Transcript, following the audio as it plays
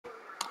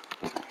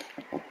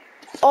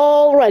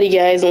Alrighty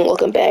guys, and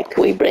welcome back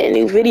to a brand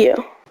new video.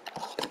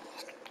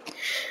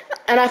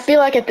 And I feel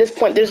like at this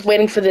point they're just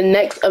waiting for the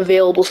next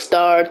available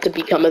star to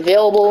become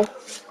available.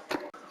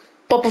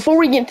 But before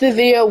we get into the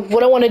video,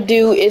 what I want to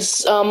do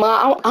is, I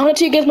want to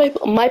tell you guys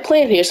my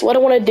plan here. So what I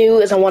want to do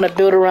is I want to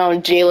build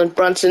around Jalen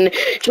Brunson,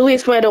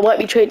 Julius Randle, let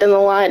me trade down the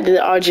line, and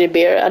RJ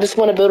Barrett. I just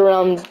want to build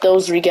around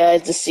those three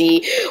guys to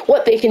see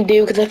what they can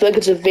do, because I feel like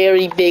it's a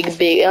very big, I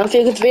feel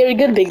like it's a very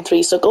good big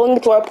three. So going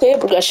into our player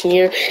progression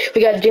here,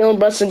 we got Jalen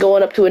Brunson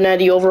going up to a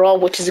 90 overall,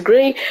 which is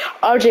great.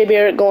 RJ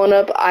Barrett going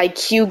up,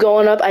 IQ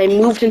going up. I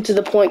moved into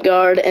the point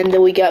guard, and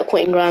then we got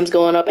Quentin Grimes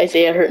going up,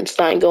 Isaiah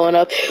Hartenstein going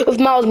up, with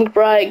Miles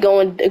McBride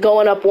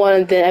going up one,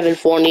 and then Evan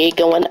Fournier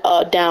going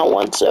down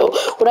one. So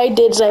what I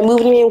did is I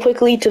moved him in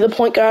quickly to the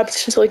point guard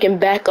position so he can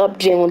back up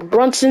Jalen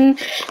Brunson,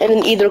 and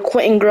then either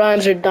Quentin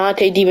Grimes or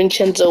Dante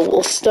DiVincenzo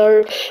will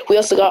start. We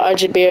also got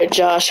RJ Barrett,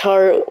 Josh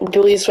Hart,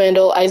 Julius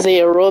Randle,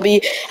 Isaiah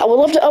Roby. I would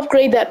love to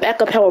upgrade that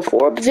backup power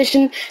forward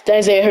position to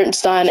Isaiah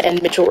Hartenstein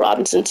and Mitchell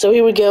Robinson. So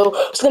here we go.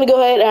 Just gonna go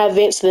ahead and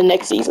advance to the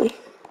next season.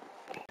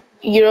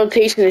 Your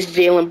rotation is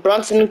Jalen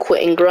Brunson,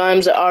 Quentin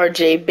Grimes,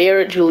 RJ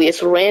Barrett,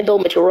 Julius Randle,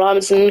 Mitchell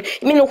Robinson,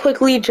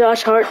 quickly,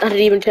 Josh Hart, Dante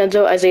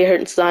DiVincenzo, Isaiah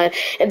Hartenstein,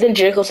 and then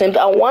Jericho Sims.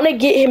 I want to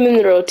get him in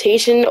the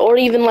rotation, or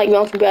even like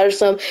Malcolm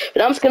Patterson,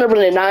 but I'm just going to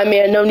run a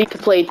 9-man. No need to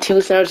play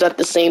two centers at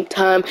the same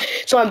time.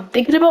 So I'm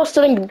thinking about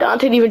starting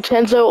Dante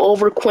DiVincenzo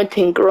over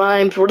Quentin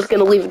Grimes. We're just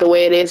going to leave it the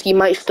way it is. He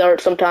might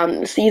start sometime in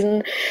the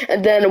season.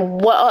 And then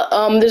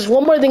there's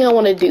one more thing I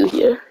want to do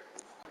here.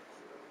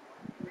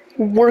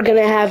 We're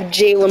going to have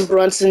Jalen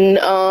Brunson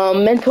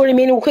mentor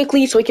him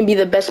quickly so he can be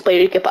the best player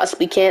he could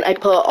possibly can. I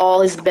put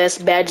all his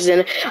best badges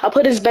in. I'll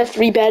put his best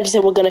 3 badges,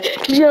 and we're going to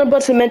Jalen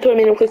Brunson mentor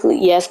him quickly.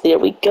 Yes, there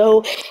we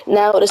go.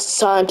 Now it is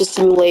time to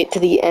simulate to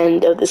the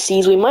end of the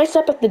season. We might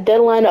step at the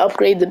deadline to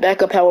upgrade the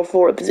backup power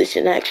forward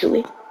position,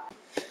 actually.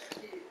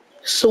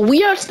 So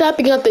we are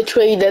stepping at the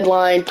trade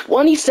deadline,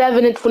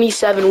 27 and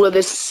 27. We're the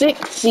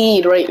 6th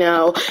seed right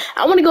now.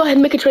 I want to go ahead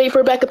and make a trade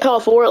for a backup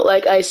power forward,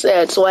 like I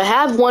said. So I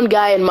have one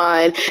guy in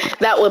mind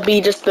that would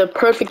be just the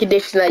perfect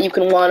addition that you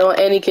can want on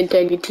any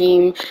contending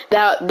team.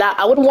 That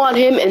I would want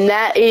him, and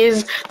that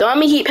is the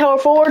Miami Heat power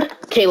forward,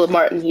 Caleb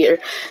Martin here.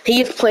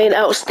 He is playing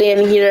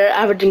outstanding here,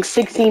 averaging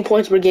 16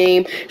 points per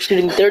game,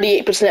 shooting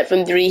 38%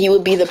 from 3. He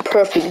would be the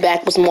perfect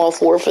backup small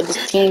forward for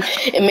this team,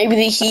 and maybe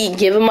the Heat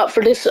give him up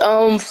for this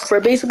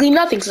for basically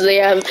nothing. So they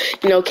have,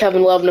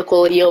 Kevin Love,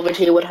 Nikola Jovic,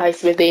 Haywood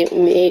Highsmith.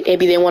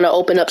 Maybe they want to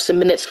open up some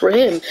minutes for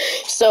him.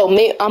 So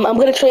I'm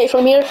going to trade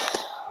from here.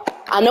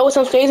 I know it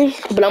sounds crazy,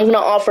 but I'm going to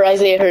offer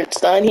Isaiah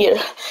Hartenstein here.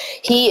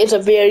 He is a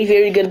very,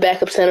 very good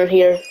backup center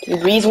here.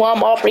 The reason why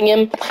I'm offering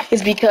him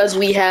is because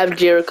we have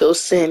Jericho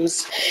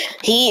Sims.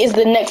 He is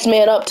the next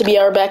man up to be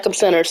our backup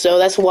center, so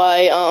that's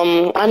why,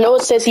 I know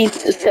it says he's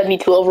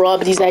 72 overall,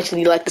 but he's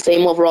actually like the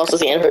same overall as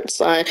Isaiah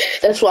Hartenstein.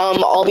 That's why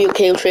I'll be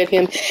okay with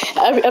trading him.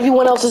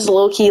 Everyone else is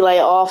low-key,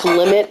 like, off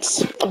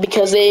limits,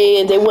 because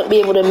they wouldn't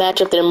be able to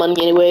match up their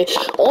money anyway.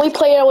 Only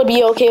player I would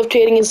be okay with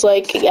trading is,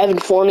 like, Evan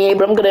Fournier,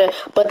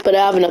 but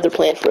I have another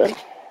plan for him.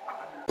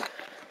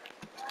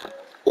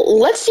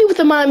 Let's see what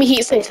the Miami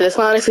Heat say to this.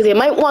 Honestly, they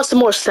might want some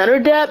more center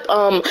depth.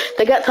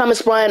 They got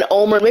Thomas Bryant,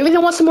 Omer. Maybe they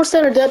want some more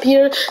center depth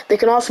here. They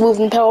can also move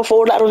them power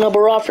forward. I don't know, but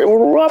we're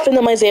offering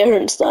them Isaiah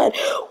Hartenstein.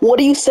 What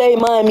do you say,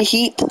 Miami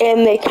Heat?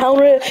 And they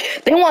counter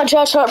it. They want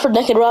Josh Hart for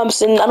Duncan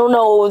Robinson. I don't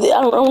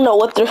know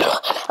what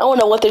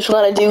they're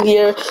trying to do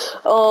here.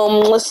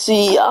 Let's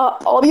see.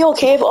 I'll be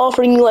okay with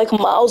offering you like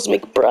Miles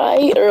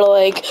McBride or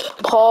like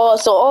Paul.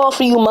 So I'll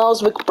offer you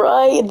Miles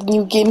McBride, and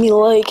you give me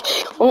like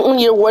one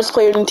of your worst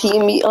players in the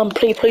team. I'm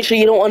pretty sure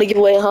you don't want to give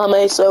away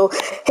James. So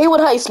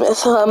Haywood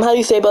Highsmith. How do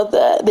you say about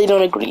that? They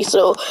don't agree.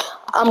 So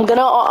I'm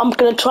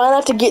gonna try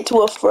not to get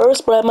to a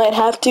first, but I might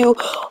have to.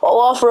 I'll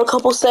offer a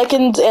couple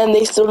seconds, and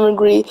they still don't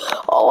agree.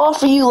 I'll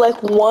offer you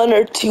like 1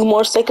 or 2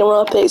 more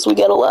second-round picks. We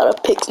got a lot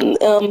of picks,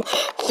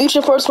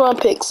 future first-round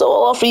picks. So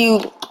I'll offer you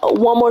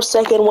 1 more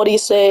second. What do you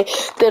say?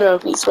 They don't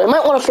agree. So I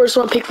might want a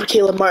first-round pick for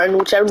Caleb Martin,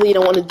 which I really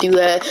don't want to do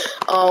that.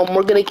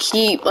 We're gonna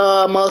keep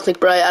Miles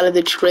McBride out of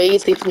the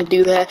trade. See if we can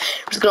do that.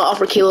 We're just gonna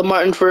offer Caleb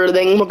Martin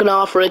we're gonna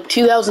offer a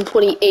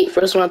 2028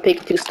 first-round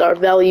pick, 2-star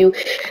value.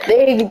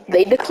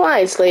 They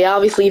declined, so they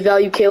obviously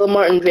value Caleb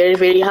Martin very,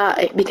 very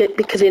high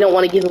because they don't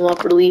want to give him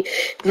up really.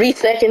 3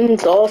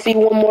 seconds. I'll offer you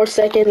 1 more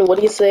second. What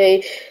do you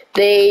say?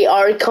 They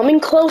are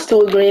coming close to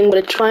agreeing,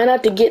 but try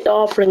not to get to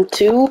offering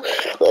 2.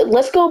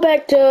 Let's go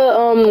back to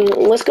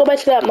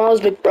that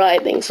Miles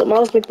McBride thing. So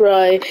Miles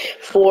McBride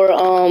for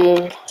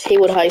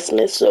Haywood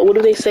Highsmith. So what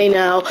do they say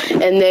now?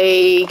 And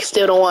they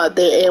still don't want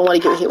to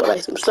give Haywood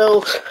Highsmith.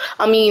 So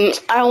I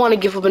don't want to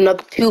give up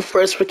another 2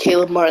 firsts for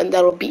Caleb Martin.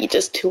 That'll be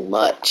just too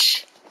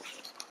much.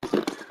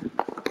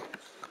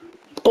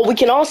 But we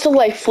can also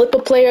like flip a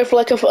player for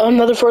like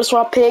another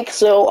first-round pick,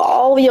 so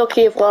I'll be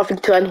okay with offering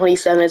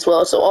 227 as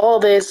well. So all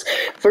this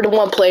for the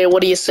 1 player.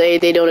 What do you say?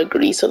 They don't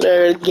agree, so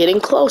they're getting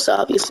close,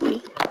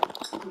 obviously.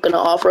 gonna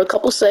offer a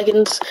couple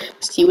seconds,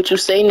 see what you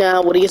say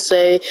now. What do you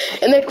say?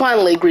 And they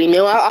finally agree. You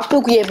know, I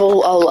think we gave a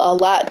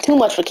lot too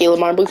much for Caleb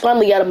Martin, but we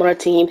finally got him on our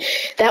team.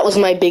 That was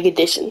my big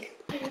addition.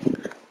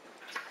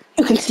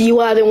 You can see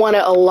why they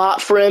wanted a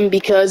lot for him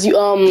because we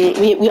all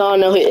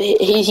know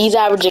he's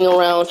averaging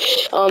around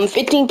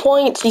 15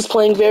 points. He's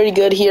playing very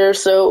good here,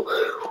 so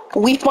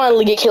we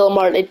finally get Caleb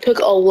Martin. It took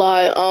a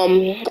lot.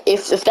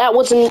 If that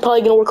wasn't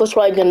probably gonna work, I was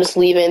probably gonna just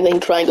leave it and then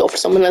try and go for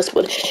someone else.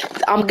 But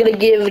I'm gonna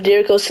give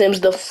Jericho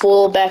Sims the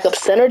full backup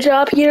center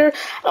job here.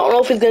 I don't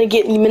know if he's gonna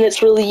get any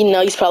minutes really.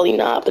 No, he's probably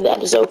not, but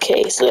that is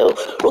okay. So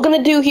what we're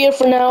gonna do here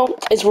for now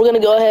is we're gonna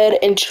go ahead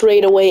and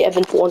trade away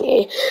Evan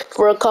Fournier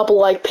for a couple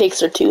like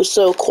picks or two.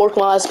 So Cork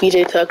Moss,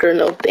 PJ Tucker,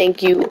 no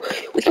thank you.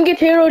 We can get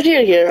Terry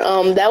Rozier here.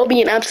 That would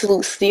be an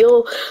absolute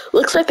steal.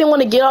 Looks like they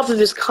want to get off of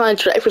his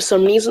contract for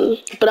some reason,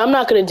 but I'm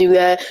not gonna do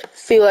that.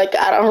 Feel like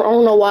I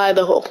don't know why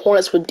the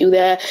Hornets would do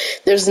that.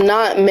 There's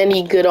not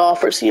many good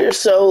offers here.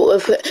 So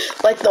if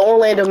like the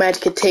Orlando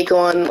Magic could take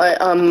on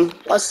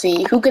let's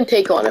see who can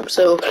take on him.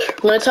 So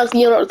I'm gonna talk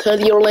to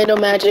the Orlando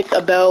Magic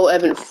about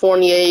Evan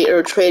Fournier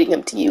or trading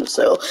him to you.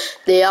 So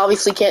they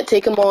obviously can't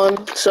take him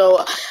on.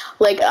 So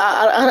like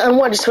I don't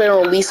want to trade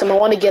or release him. I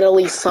want to get at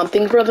least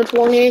something for Evan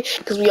Fournier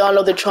because we all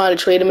know they're trying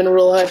to trade him in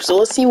real life. So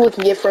let's see what we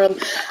can get for him.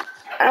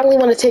 I don't really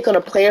want to take on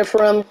a player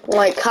for him.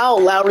 Like Kyle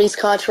Lowry's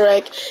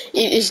contract,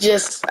 it's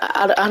just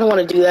I don't want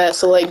to do that.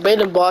 So like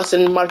Brandon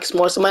Boston, Marcus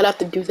Morris, I might have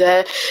to do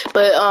that.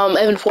 But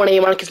Evan Fournier,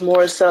 Marcus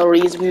Morris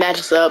salaries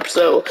matches up.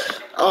 So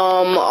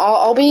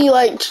I'll be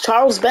like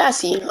Charles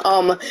Bassey.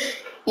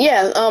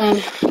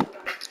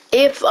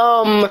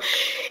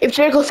 If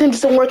Jericho Sims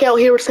doesn't work out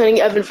here, we're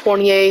sending Evan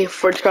Fournier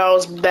for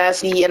Charles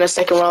Bassey and a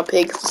second round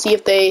pick. See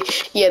if they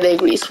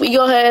agree. So we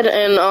go ahead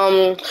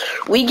and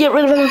we get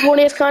rid of Evan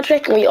Fournier's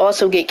contract, and we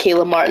also get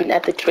Caleb Martin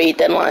at the trade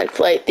deadline.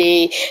 Like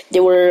they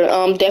were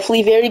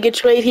definitely very good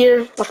trade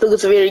here. I think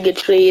it's a very good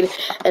trade,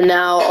 and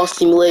now I'll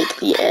simulate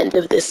the end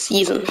of this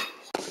season.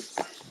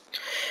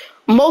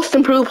 Most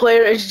improved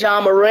player is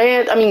Ja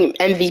Morant. I mean,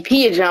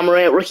 MVP is Ja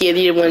Morant. Rookie of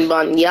the year win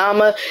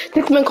Wembanyama.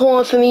 Sixth-man Cole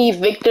Anthony,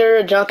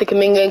 Victor, Jonathan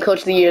Kuminga, and Coach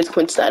of the year is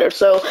Quinn Snyder.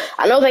 So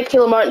I know that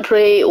Caleb Martin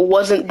trade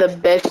wasn't the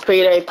best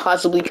trade I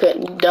possibly could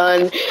have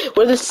done.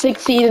 We're the 6th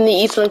seed in the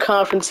Eastern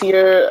Conference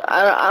here.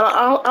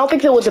 I don't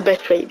think that was the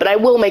best trade, but I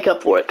will make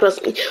up for it.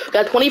 Trust me. We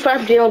got 25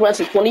 from Jalen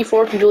Brunson,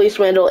 24 from Julius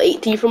Randle,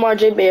 18 from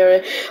RJ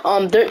Barrett,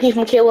 13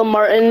 from Caleb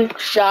Martin.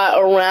 Shot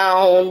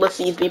around, let's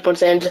see, 3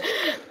 percentage,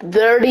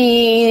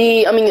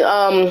 30.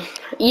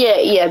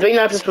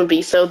 39% from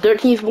B. So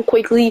 13 from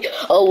Quickly,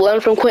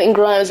 11 from Quentin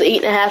Grimes,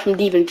 8.5 from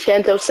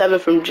DiVincenzo, 7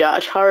 from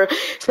Josh Hart,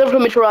 7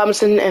 from Mitchell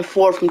Robinson, and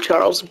 4 from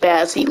Charles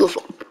Bassey, with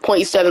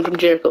 0.7 from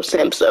Jericho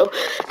Sims. So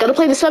gotta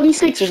play the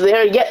 76ers. They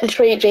are yet to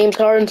trade James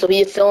Harden, so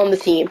he is still on the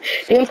team.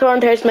 James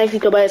Harden, Terrence Maxey,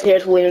 Tobias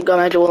Harris, William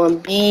Gomez, Joel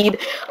Embiid,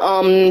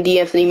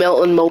 D'Anthony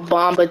Melton, Mo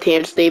Bamba,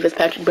 Terrence Davis,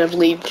 Patrick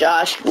Beverley,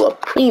 Joshua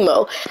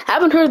Primo.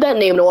 Haven't heard that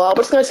name in a while,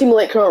 but it's gonna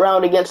simulate current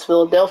round against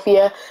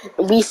Philadelphia.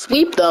 We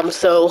sweep them,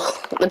 so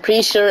I'm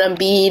pretty sure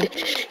Embiid,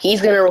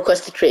 he's gonna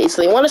request a trade.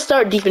 So they want to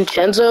start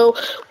DiVincenzo,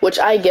 which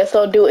I guess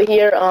I'll do it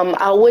here.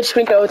 I would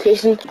shrink our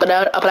rotation, but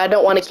I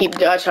don't want to keep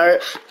Josh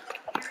Hart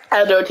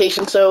out of the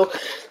rotation. So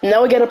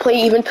now we got to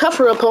play even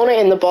tougher opponent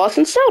in the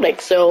Boston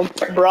Celtics. So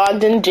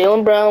Brogdon,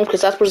 Jaylen Brown,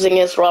 Kristaps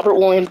Porzingis, Robert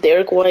Williams,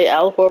 Derek White,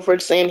 Al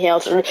Horford, Sam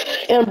Hauser,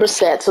 and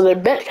Brissett. So their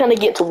bench kind of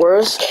gets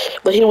worse.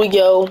 But here we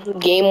go.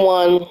 Game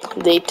 1,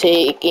 they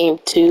take Game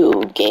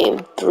 2, Game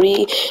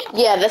 3.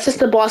 Yeah, that's just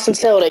the Boston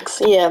Celtics.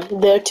 Yeah,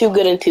 they're too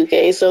good in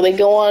 2K. So they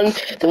go on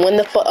to win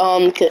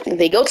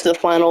they go to the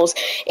finals,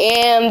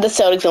 and the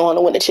Celtics don't want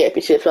to win the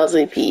championship. So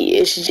MVP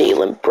is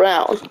Jaylen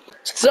Brown.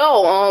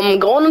 So,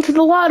 going into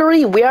the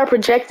lottery, we are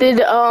projected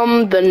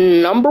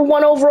the number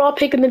 1 overall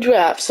pick in the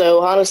draft.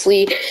 So,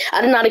 honestly,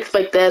 I did not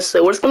expect that.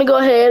 So, we're just going to go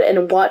ahead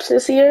and watch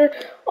this here.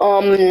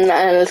 And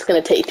it's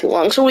going to take too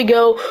long. So, we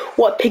go,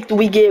 what pick do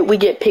we get? We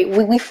get pick,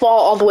 we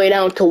fall all the way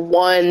down to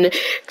 1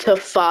 to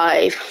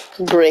 5.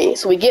 Great.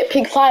 So, we get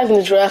pick 5 in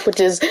the draft, which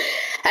is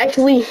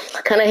actually,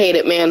 I kind of hate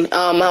it, man.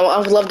 I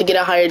would love to get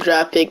a higher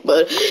draft pick,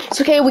 but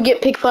it's okay. We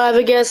get pick 5,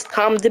 I guess.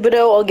 Tom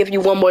Thibodeau, I'll give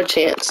you one more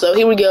chance. So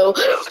here we go.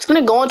 We're just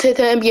going to go into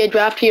the NBA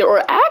draft here,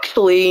 or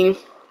actually,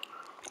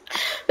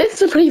 this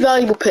is a pretty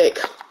valuable pick.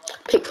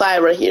 Pick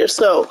 5 right here.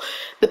 So,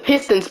 the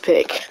Pistons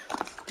pick.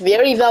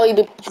 Very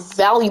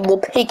valuable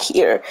pick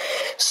here.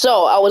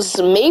 So,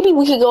 maybe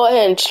we could go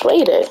ahead and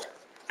trade it.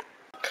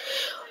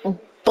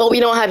 But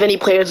we don't have any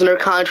players in our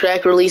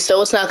contract release,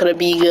 so it's not going to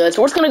be good.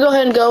 So we're just going to go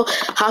ahead and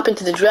hop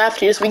into the draft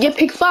here. So we get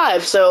pick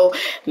 5. So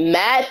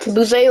Matt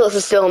Buzelis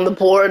is still on the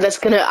board. I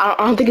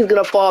don't think he's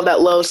going to fall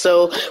that low,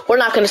 so we're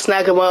not going to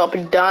snag him up.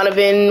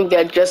 Donovan, we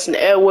got Justin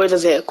Edwards,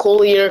 Isaiah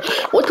Collier.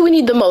 What do we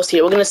need the most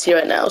here? We're going to see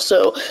right now.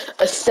 So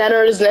a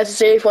center is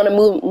necessary if we want to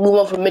move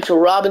on from Mitchell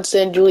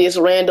Robinson, Julius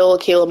Randle,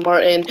 Caleb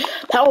Martin.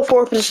 Power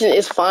forward position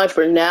is fine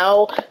for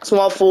now.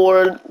 Small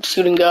forward,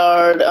 shooting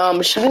guard.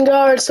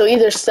 So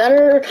either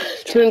center,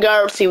 shooting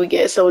guard, let's see what we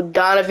get. So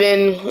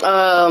Donovan,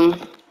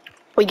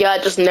 We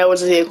got just now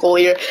Isaiah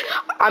Collier.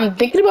 I'm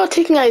thinking about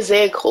taking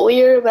Isaiah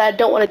Collier, but I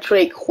don't want to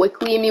trade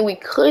quickly. I mean, we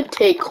could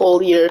take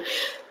Collier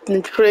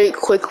and trade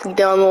quickly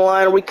down the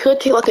line. We could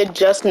take like a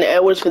Justin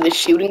Edwards for the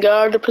shooting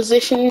guard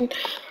position.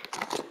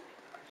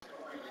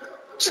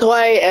 So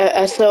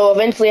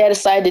eventually I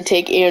decided to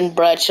take Aaron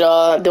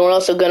Bradshaw. Then we're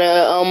also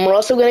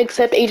gonna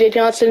accept AJ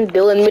Johnson,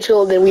 Dylan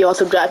Mitchell. Then we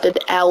also drafted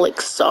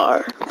Alex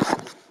Sarr.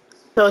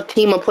 So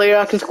team of player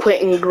options,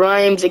 Quentin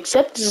Grimes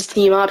accepts his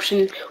team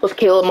option with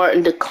Caleb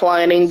Martin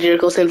declining.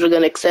 Jericho Sims we're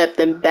going to accept.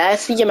 Then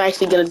Bassey I'm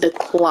actually going to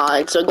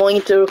decline. So going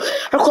through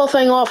our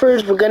qualifying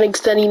offers, we're going to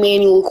extend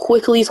Emmanuel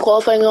Quickly's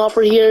qualifying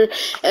offer here.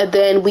 And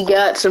then we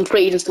got some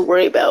free agents to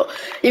worry about.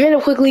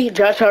 Emmanuel Quickly,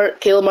 Josh Hart,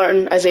 Caleb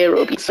Martin, Isaiah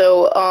Roby.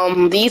 So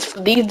these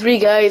three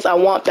guys I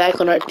want back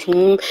on our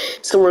team.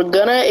 So we're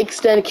going to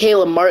extend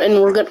Caleb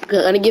Martin. We're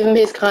gonna give him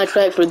his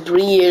contract for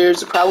 3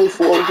 years, probably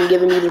 4. We can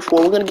give him even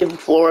 4. We're going to give him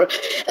 4.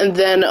 And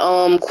then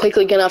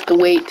Quickly gonna have to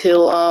wait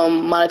till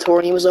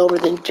moratorium was over.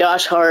 Then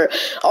Josh Hart,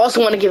 also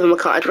want to give him a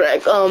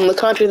contract, the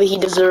contract that he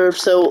deserves.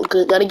 So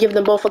gotta give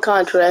them both a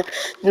contract.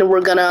 And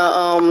we're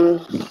gonna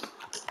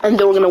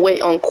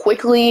wait on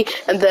Quickly,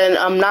 and then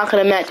I'm not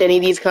going to match any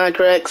of these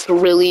contracts,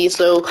 really,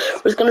 so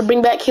we're just going to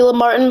bring back Caleb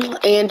Martin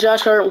and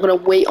Josh Hart. We're going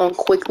to wait on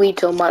Quickly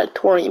till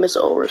moratorium is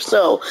over.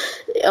 So,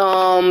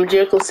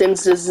 Jericho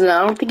Sims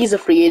I don't think he's a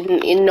free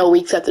agent, and no,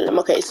 we accepted him.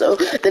 Okay, so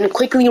then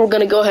Quickly, we're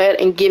going to go ahead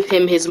and give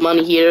him his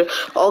money here.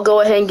 I'll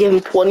go ahead and give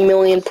him $20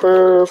 million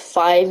per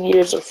 5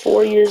 years or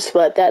 4 years,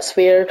 but that's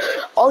fair.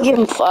 I'll give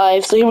him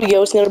 5, so here we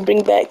go. It's going to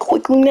bring back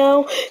Quickly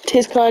now to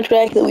his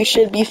contract, that we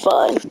should be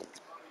fine.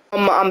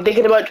 I'm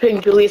thinking about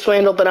trading Julius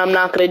Randle, but I'm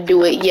not going to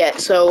do it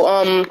yet.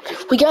 So,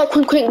 we got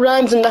Quentin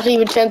Grimes and nothing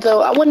even Vincenzo.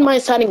 I wouldn't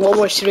mind signing one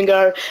more shooting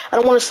guard. I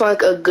don't want to sign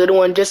like a good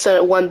one, just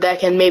one that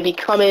can maybe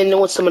come in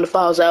when someone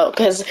fouls out,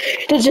 because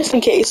just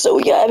in case. So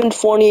we got Evan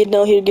Fournier,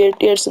 now here,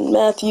 Garrison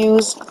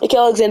Matthews, Nick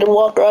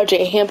Alexander-Walker,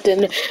 RJ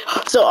Hampton.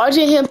 So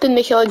RJ Hampton,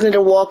 Nick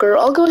Alexander-Walker.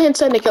 I'll go ahead and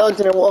sign Nick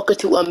Alexander-Walker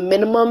to a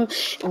minimum,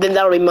 and then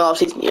that'll be my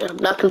offseason year. I'm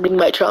not going to bring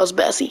back Charles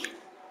Bassey.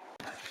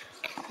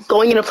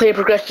 Going into player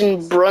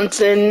progression,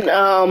 Brunson,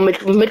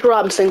 Mitch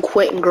Robinson,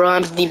 Quentin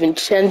Grimes,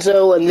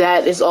 DiVincenzo, and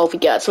that is all we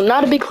got. So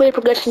not a big player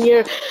progression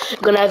here.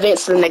 Going to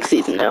advance to the next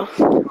season now.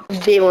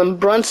 Jalen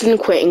Brunson,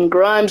 Quentin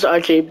Grimes,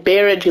 RJ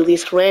Barrett,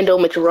 Julius Randle,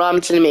 Mitch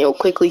Robinson, Emmanuel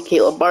Quickly,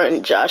 Caleb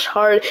Barton, Josh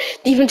Hart,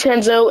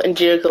 DiVincenzo, and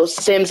Jericho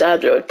Sims out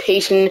of the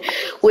rotation,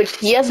 which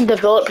he hasn't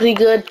developed pretty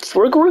good. So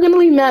we're going to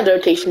leave him out of the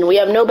rotation. We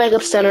have no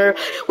backup center,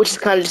 which is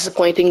kind of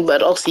disappointing,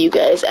 but I'll see you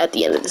guys at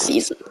the end of the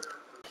season.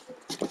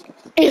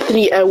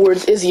 Anthony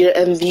Edwards is your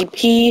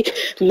MVP.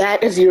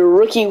 Matt is your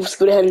rookie.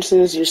 Scooter Henderson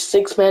is your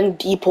 6-man.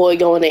 Depoy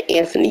going to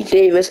Anthony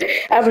Davis.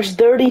 Average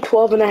 30,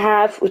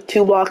 12.5 with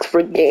 2 blocks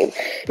per game.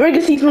 Very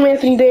good season from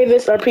Anthony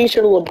Davis. I'm pretty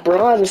sure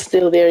LeBron is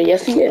still there.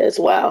 Yes, he is.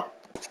 Wow.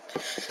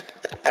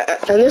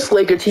 And this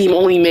Laker team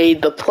only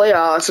made the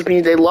playoffs, which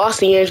means they lost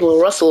D'Angelo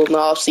Russell in the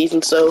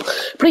offseason, so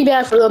pretty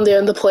bad for them. They're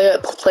in the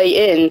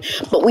play-in,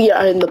 but we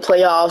are in the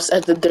playoffs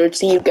as the 3rd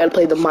seed. We've got to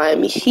play the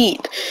Miami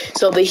Heat.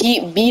 So the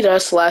Heat beat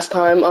us last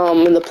time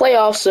in the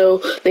playoffs,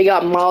 so they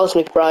got Miles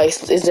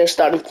McBride is their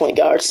starting point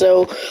guard.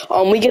 So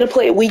we get to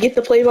play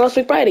Miles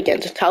McBride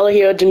again. So Tyler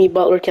Hero, Jimmy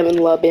Butler, Kevin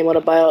Love, Bam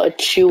Adebayo,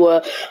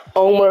 Achua,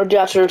 Omer,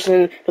 Josh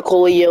Richardson,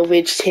 Nikola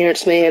Jovic,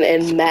 Terrence Mann,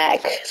 and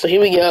Mac. So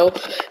here we go.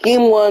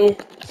 Game 1.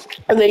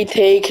 They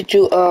take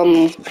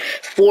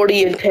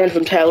 40 and 10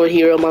 from Tyler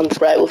Hero,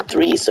 McBride with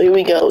 3. So here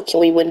we go. Can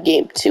we win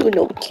game 2?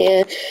 No, we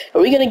can't.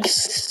 Are we gonna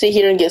sit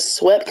here and get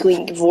swept? Can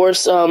we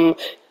divorce? Can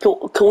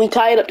we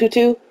tie it up to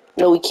 2?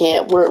 No, we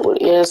can't. We're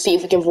gonna see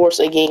if we can force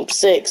a game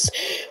 6,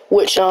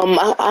 which I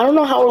don't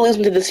know how we're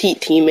losing to this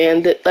Heat team,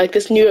 man.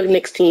 This New York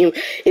Knicks team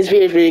is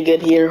very, very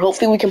good here.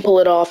 Hopefully we can pull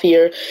it off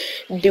here.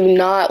 Do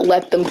not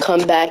let them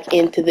come back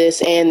into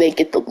this and they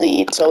get the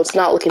lead. So it's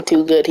not looking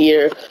too good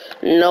here.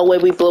 No way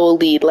we blow a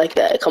lead like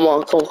that. Come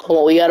on.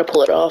 We gotta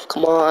pull it off.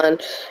 Come on.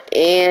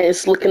 And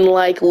it's looking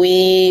like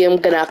I'm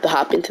gonna have to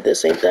hop into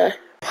this, ain't I?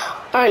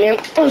 Alright,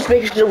 man, let's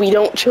make sure we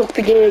don't choke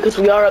the game, because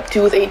we are up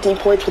 2 with 18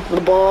 points with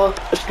the ball.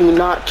 Let's do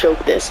not choke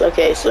this.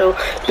 Okay, so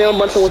Jalen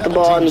Brunson with the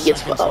ball, and he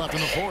gets fouled.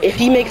 If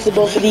he makes the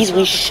both of these,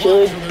 we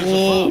should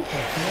be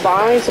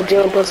fine. So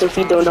Jalen Brunson,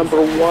 free throw number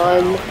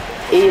 1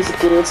 is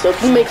good. So if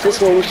he makes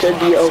this one, we should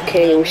be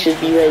okay. We should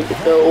be ready to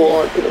go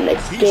on to the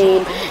next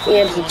game.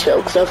 And he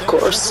chokes, of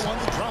course.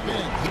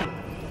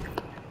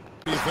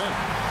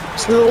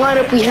 So the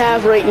lineup we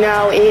have right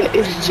now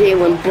is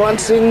Jalen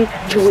Brunson,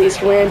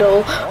 Julius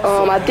Randle,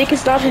 I think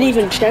it's not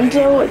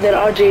DiVincenzo, then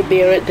RJ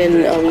Barrett,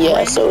 then,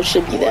 yeah, so it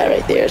should be that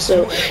right there.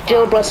 So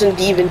Jalen Brunson,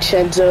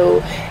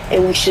 DiVincenzo,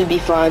 and we should be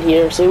fine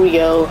here. So here we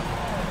go.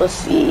 Let's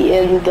see,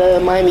 and the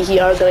Miami Heat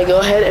are going to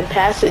go ahead and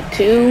pass it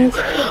to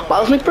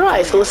Miles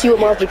McBride. So let's see what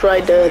Miles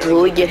McBride does.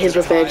 Will he get his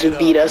revenge and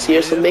beat us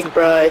here? So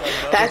McBride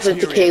passes it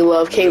to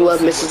K-Love.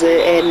 K-Love misses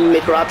it, and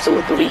Mitch Robinson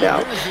with the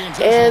rebound.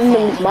 And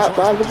Miles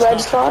McBride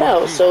just fouled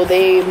out, so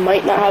they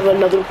might not have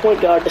another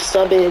point guard to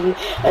sub in,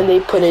 and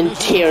they put in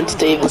Terrence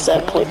Davis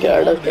at point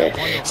guard. Okay,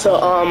 so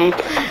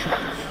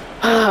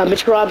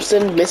Mitch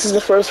Robinson misses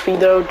the first free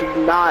throw.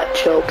 Do not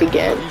choke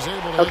again.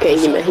 Okay,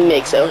 he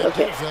makes it.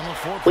 Okay.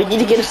 We need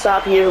to get a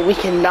stop here. We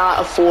cannot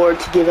afford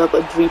to give up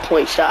a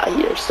 3-point shot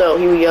here. So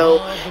here we go.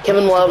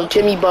 Kevin Love,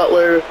 Jimmy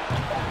Butler.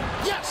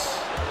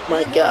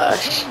 My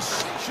gosh.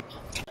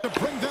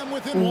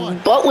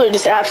 Butler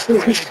just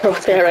absolutely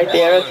choked there right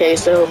there. Okay,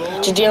 so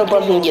Jalen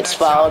Brunson gets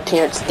fouled.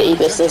 Terrence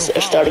Davis is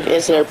starting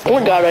as their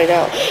point guard right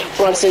now.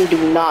 Brunson,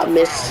 do not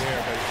miss.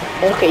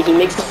 Okay, he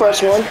makes the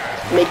first one,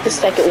 make the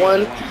second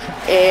one,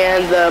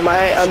 and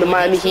the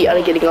Miami Heat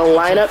are getting a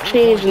lineup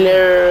change, and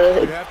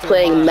they're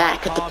playing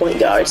Mac at the point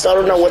guard. So I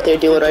don't know what they're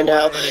doing right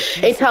now.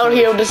 Hey, Tyler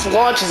Hero just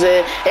launches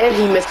it, and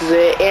he misses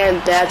it,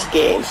 and that's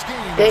game.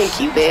 Thank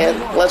you, man.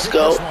 Let's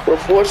go. We're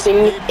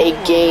forcing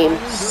a game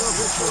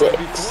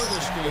 6.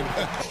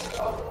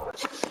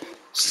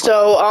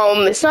 So,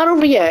 it's not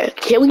over yet.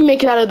 Can we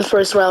make it out of the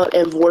first round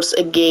and force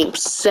a game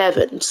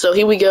 7? So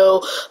here we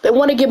go. They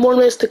want to get more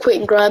minutes to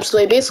Quentin Grimes, so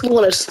they basically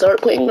want to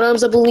start Quentin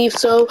Grimes, I believe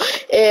so.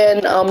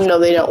 And, no,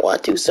 they don't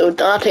want to. So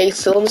Dante's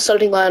still in the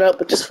starting lineup,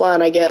 which is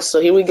fine, I guess. So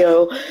here we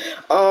go.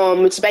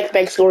 It's a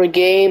back-to-back score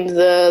game.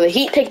 The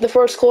Heat take the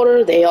first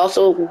quarter.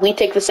 We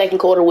take the second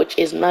quarter, which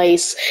is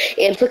nice.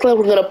 And it looks like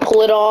we're going to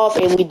pull it off,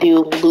 and we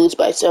do lose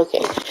by,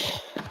 okay.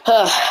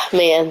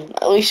 Man,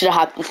 we should have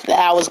hopped into that.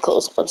 That was a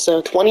close one.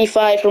 So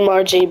 25 from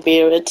R.J.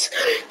 Barrett,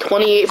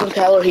 28 from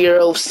Tyler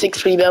Hero,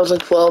 6 rebounds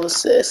and 12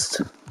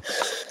 assists.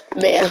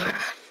 Man,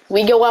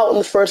 we go out in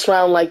the first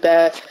round like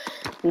that.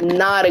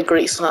 Not a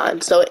great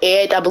sign. So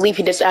Ed, I believe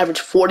he just averaged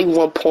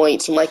 41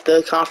 points in like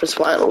the conference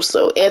finals.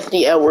 So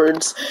Anthony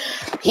Edwards,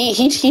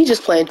 he's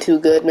just playing too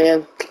good,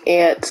 man.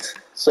 And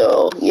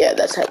so yeah,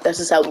 that's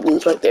just how we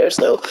lose right there.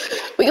 So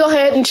we go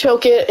ahead and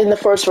choke it in the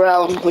first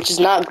round, which is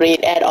not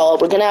great at all.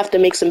 We're gonna have to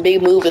make some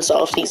big moves this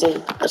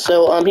offseason.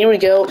 So here we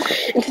go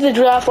into the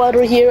draft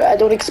lottery here. I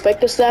don't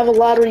expect us to have a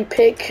lottery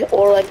pick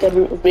or like a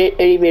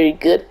very, very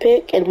good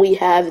pick, and we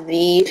have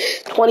the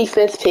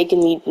 25th pick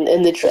in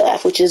the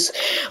draft, which is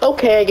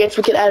okay. I guess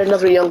we could add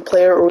another young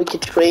player, or we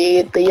could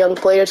trade the young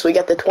player. So we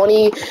got the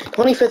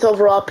 25th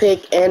overall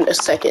pick and a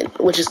second,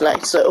 which is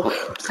nice. So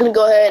we're just gonna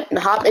go ahead and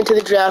hop into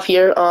the draft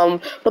here.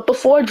 But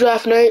before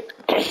draft night,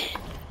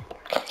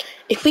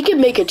 if we can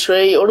make a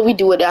trade, or do we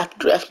do it after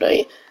draft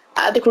night?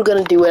 I think we're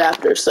gonna do it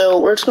after. So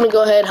we're just gonna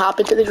go ahead, hop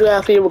into the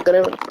draft here. We're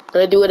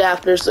gonna do it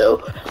after.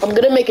 So I'm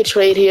gonna make a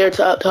trade here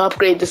to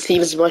upgrade this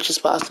team as much as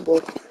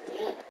possible.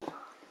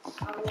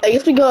 I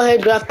guess we go ahead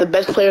and draft the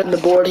best player on the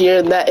board here,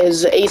 and that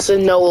is Asa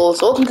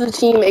Knowles. Welcome to the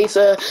team,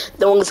 Asa.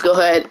 Then let's go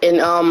ahead and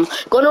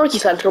go into rookie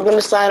sign. We're going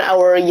to sign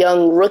our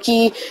young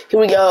rookie. Here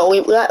we go.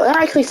 We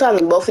actually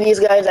signed both of these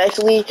guys.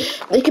 Actually,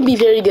 they can be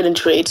very good in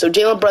trade. So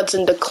Jalen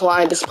Brunson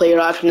declined this player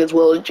option, as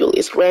well as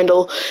Julius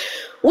Randle,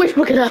 which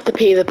we're going to have to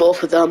pay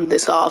both of them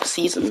this off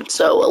season.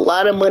 So a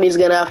lot of money is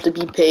going to have to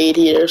be paid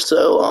here.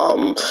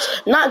 So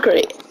not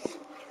great.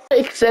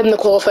 Extend the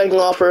qualifying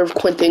offer of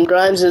Quentin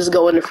Grimes is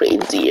going to free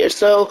agency here.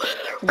 So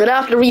we're going to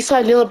have to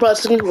re-sign Jalen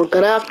Brunson. We're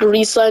going to have to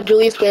re-sign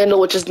Julius Randle,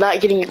 which is not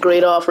getting a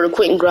great offer.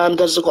 Quentin Grimes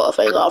does the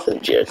qualifying offer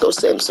of Jericho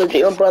Sims. So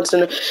Jalen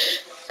Brunson,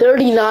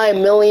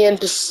 $39 million.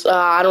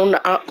 I don't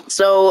know.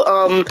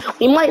 So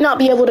we might not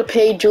be able to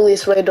pay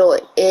Julius Randle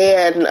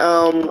and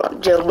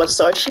Jalen Brunson.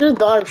 So I should have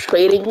thought of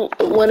trading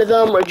one of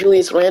them, or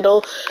Julius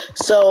Randle.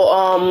 So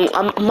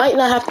I might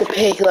not have to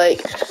pay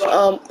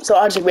so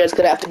RJ Barrett's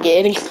gonna have to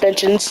get an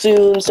extension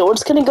soon. So we're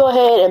just gonna go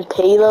ahead and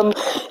pay them.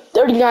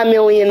 $39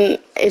 million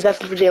is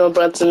asking for Jalen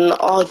Brunson.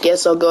 I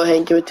guess I'll go ahead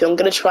and give it to him. I'm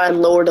gonna try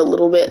and lower it a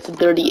little bit to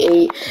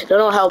 38. I don't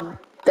know how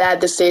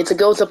bad this is. It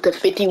goes up to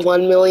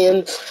 $51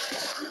 million.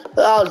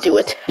 I'll do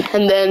it.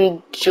 And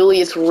then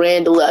Julius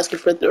Randle asking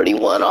for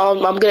 31. I'm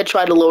gonna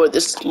try to lower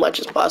this as much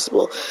as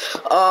possible.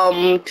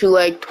 To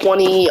like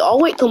 20. I'll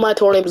wait till my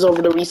tournament is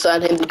over to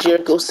re-sign him to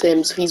Jericho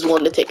Sims if he's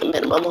willing to take a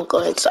minimum. I'll go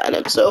ahead and sign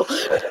him. So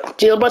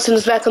Jalen Brunson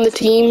is back on the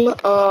team.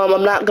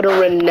 I'm not gonna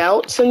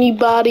renounce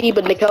anybody,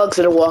 but Nick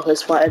Alexander-Walker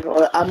is fine.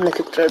 I'm not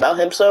concerned about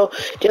him. So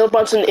Jalen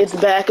Brunson is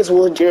back, as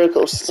well as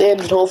Jericho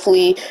Sims.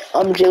 Hopefully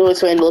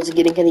Julius Randle isn't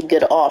getting any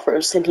good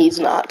offers, and he's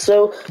not.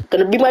 So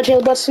gonna be my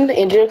Jalen Brunson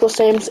and Jericho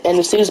Sims. And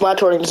as soon as my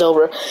tournament is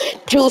over,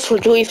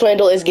 Julius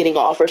Randle is getting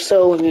offers.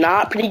 So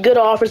not pretty good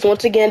offers.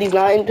 Once again, he's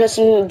not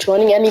interested in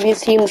joining any of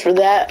these teams for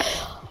that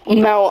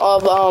amount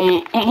of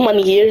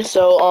money here.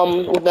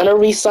 So we're gonna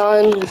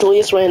re-sign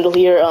Julius Randle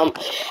here.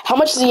 How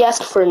much does he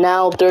ask for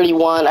now?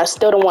 31. I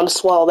still don't want to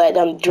swallow that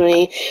down the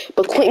drain.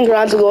 But Quentin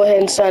Grimes will go ahead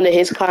and sign to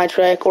his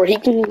contract, or he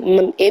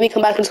can maybe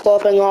come back with his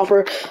qualifying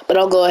offer. But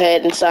I'll go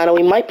ahead and sign it.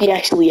 We might be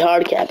actually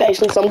hard cap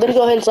actually. So I'm gonna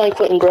go ahead and sign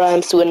Quentin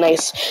Grimes to a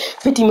nice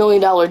 $50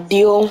 million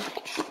deal.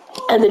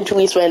 And then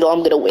Julius Randle, I'm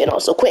going to win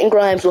also. Quentin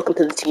Grimes, welcome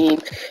to the team.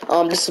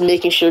 Just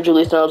making sure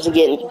Julius Randle isn't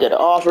getting good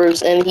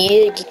offers. And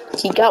he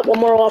got one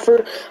more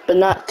offer, but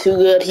not too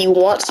good. He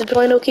wants to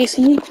join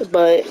OKC,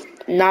 but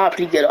not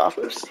pretty good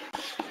offers.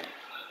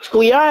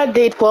 We are at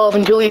day 12,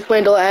 and Julius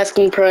Randle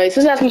asking price.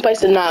 His asking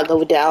price did not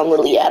go down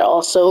really at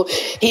all. So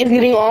he is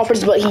getting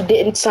offers, but he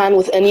didn't sign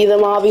with any of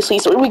them, obviously.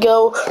 So here we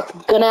go.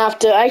 Gonna have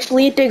to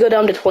actually it did go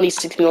down to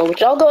 26 million,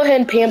 which I'll go ahead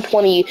and pay him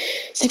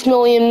 26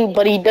 million.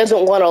 But he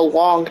doesn't want a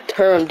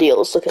long-term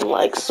deal. It's looking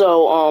like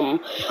so.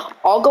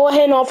 I'll go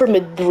ahead and offer him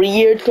a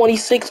 3-year,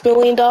 $26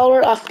 million.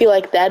 I feel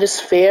like that is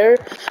fair.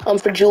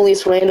 For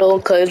Julius Randle,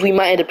 because we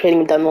might end up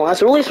trading him down the line.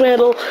 So Julius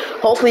Randle,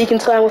 hopefully he can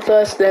sign with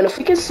us. Then if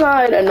we can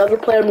sign another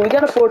player, I mean, we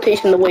got a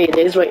rotation the way it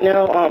is right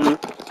now.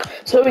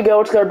 So here we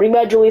go. It's gonna bring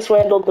back Julius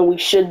Randle, then we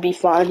should be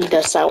fine. He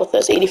does sign with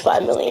us,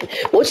 85 million,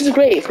 which is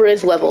great for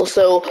his level.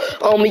 So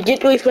we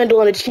get Julius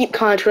Randle on a cheap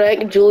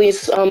contract.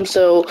 Julius,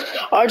 so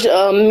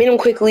made him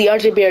quickly.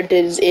 RJ Barrett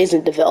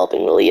isn't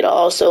developing really at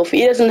all. So if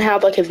he doesn't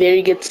have like a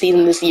very good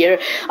season this year,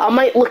 I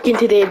might look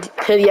into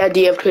the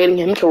idea of trading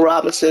him to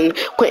Robinson,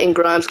 Quentin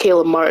Grimes,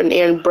 Caleb Martin,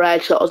 Aaron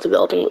Bradshaw is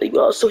developing really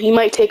well. So he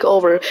might take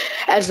over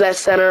as that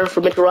center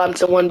for Mitchell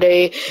Robinson one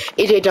day.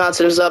 AJ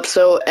Johnson is up,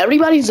 so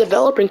everybody's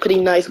developing pretty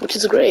nice, which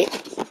is great.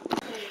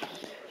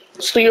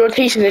 So your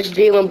rotation is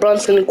Jalen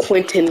Brunson,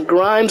 Quentin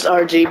Grimes,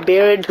 RJ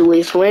Barrett,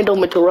 Julius Randle,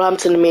 Mitchell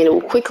Robinson,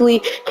 Emmanuel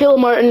Quickly, Caleb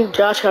Martin,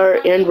 Josh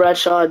Hart, Aaron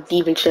Bradshaw,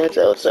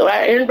 DiVincenzo. So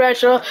Aaron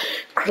Bradshaw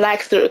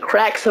cracks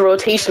the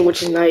rotation,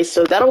 which is nice.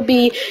 So that'll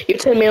be your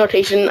 10-man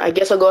rotation. I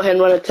guess I'll go ahead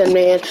and run a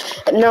 10-man.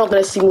 And now I'm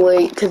going to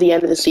simulate to the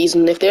end of the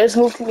season. If there's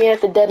move to me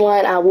at the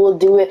deadline, I will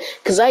do it,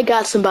 because I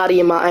got somebody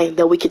in mind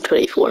that we could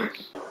trade for.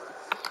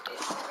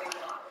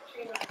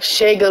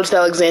 Shai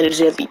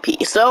Gilgeous-Alexander's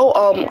MVP. So,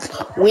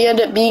 we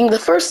end up being the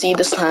first seed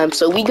this time.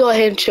 So we go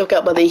ahead and choke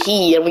out by the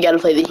Heat, and we got to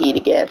play the Heat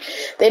again.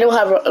 They no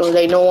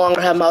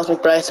longer have Miles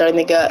McBride starting.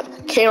 They got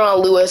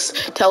Kayron Lewis,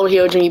 Tyler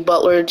Hero, Jimmy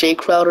Butler, Jay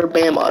Crowder,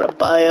 Bam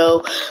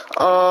Adebayo,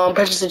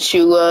 Precious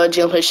Achiuwa,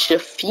 Jalen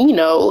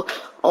Shafino,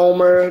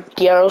 Omer,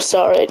 Giaro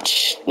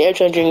Saric, Nair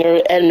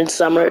Jr., Edmund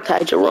Summer,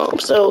 Ty Jerome.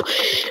 So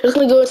we're just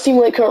going to go and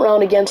simulate current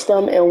round against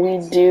them, and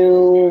we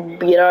do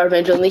get our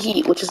revenge on the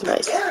Heat, which is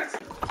nice.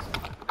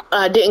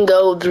 I didn't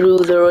go through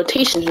the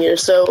rotation here,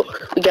 so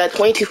we got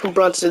 22 from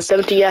Brunson,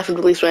 17 from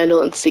Julius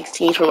Randle, and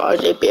 16 from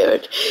RJ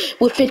Barrett,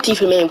 with 15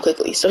 from Emmanuel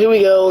Quickly. So here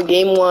we go,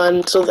 game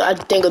one. So I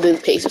didn't go through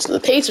the Pacers. So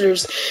the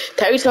Pacers,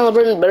 Tyrese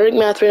Halliburton, Benedict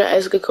Mathurin,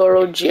 Isaac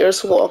Okoro,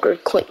 Jarris Walker,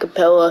 Clint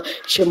Capella,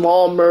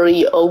 Jamal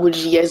Murray, OG,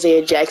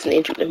 Isaiah Jackson,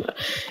 Andrew Dimmer.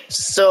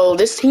 So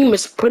this team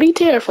is pretty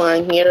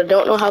terrifying here. I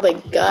don't know how they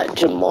got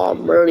Jamal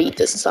Murray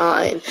to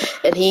sign,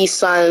 and he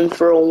signed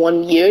for a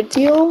 1-year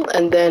deal,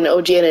 and then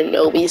OG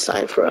Anunoby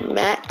signed for a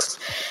max.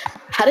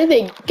 How did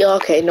they go?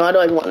 Okay, no, I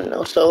don't even want to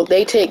know. So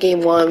they take game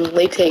 1,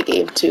 they take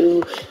game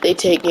 2, they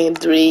take game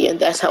 3,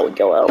 and that's how we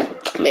go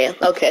out. Man,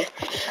 okay.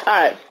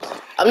 Alright,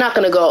 I'm not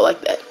going to go out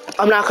like that.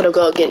 I'm not going to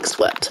go out getting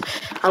swept.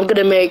 I'm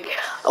going to make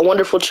a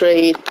wonderful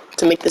trade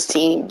to make this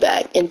team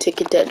back into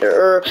contender,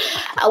 or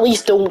at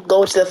least to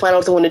go to the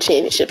finals to win the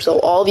championship. So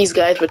all these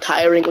guys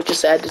retiring, which is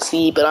sad to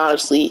see, but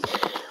honestly,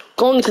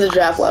 going into the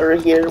draft lottery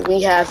here,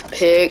 we have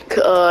pick,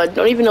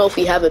 don't even know if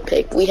we have a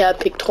pick. We have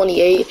pick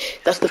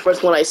 28. That's the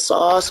first one I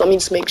saw, so let me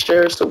just make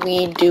sure. So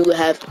we do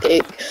have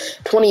pick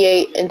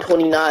 28 and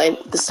 29,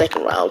 the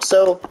second round.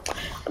 So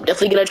I'm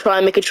definitely going to try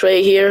and make a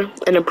trade here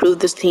and improve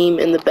this team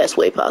in the best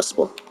way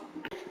possible.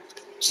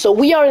 So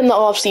we are in the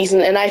off season,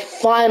 and I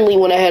finally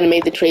went ahead and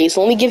made the trade. So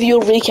let me give you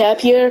a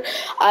recap here.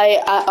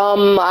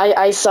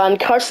 I signed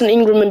Carson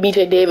Ingram and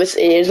BJ Davis.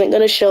 It isn't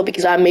gonna show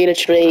because I made a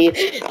trade.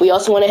 We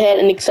also went ahead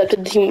and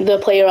accepted the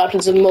player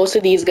options of most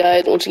of these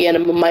guys. Once again,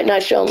 it might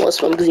not show on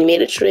this one because we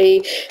made a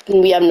trade,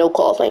 and we have no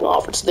qualifying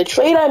offers. So the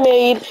trade I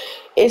made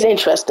is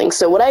interesting.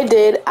 So what I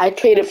did, I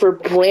traded for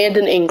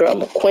Brandon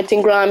Ingram,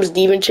 Quentin Grimes,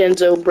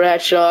 DiVincenzo,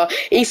 Bradshaw,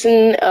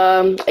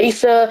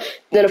 Asa,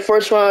 then a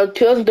first round,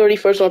 2030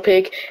 first round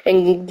pick,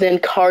 and then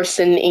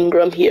Carson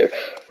Ingram here.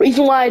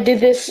 Reason why I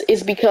did this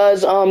is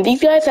because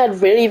these guys had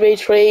very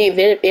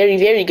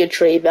good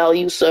trade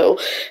value, so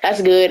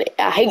that's good.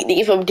 I hate to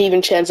give up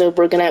DiVincenzo,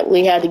 but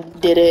we had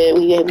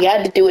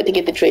to do it to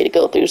get the trade to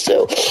go through.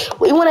 So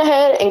we went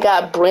ahead and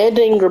got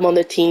Brandon Ingram on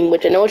the team,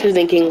 which I know what you're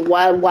thinking.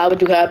 Why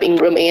would you have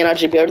Ingram and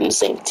RJ Barrett in the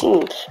same team?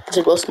 Because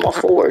they're both small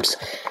forwards.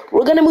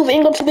 We're gonna move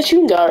Ingram to the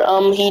shooting guard.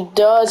 He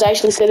does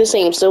actually stay the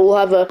same. So we'll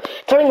have a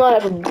starting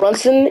lineup of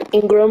Brunson,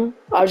 Ingram,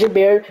 RJ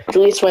Barrett,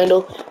 Julius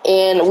Randle,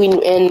 and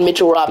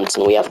Mitchell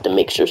Robinson. We have to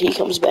make sure he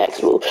comes back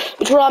through.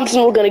 Mitchell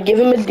Robinson, we're gonna give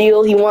him a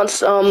deal. He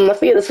wants I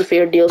forget it's a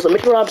fair deal. So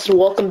Mitchell Robinson,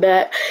 welcome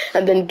back,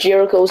 and then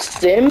Jericho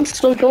Sims.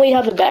 So we can only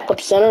have a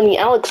backup center. I mean,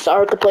 Alex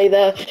Sarr could play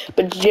that,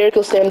 but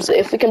Jericho Sims,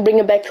 if we can bring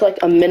him back to like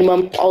a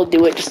minimum, I'll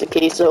do it just in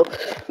case. So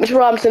Mitchell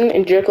Robinson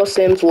and Jericho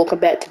Sims will come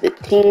back to the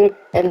team,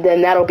 and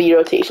then that'll be your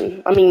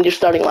rotation. I mean, your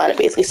starting lineup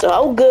basically. So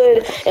how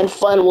good and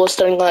fun will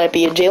starting lineup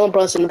be? Jalen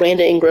Brunson,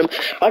 Brandon Ingram,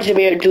 RJ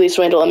Barrett, Julius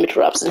Randle, and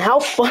Mitchell Robinson. How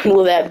fun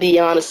will that be,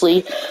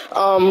 honestly?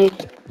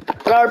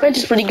 But our bench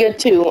is pretty good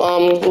too.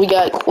 We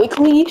got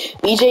Quickly,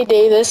 BJ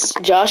Davis,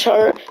 Josh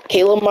Hart,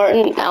 Caleb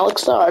Martin,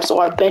 Alex Starr. So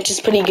our bench is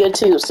pretty good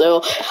too.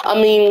 So I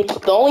mean,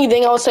 the only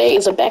thing I would say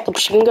is a backup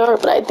shooting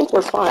guard, but I think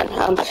we're fine.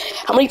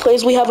 How many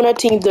players we have on our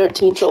team?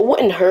 13. So it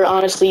wouldn't hurt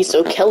honestly.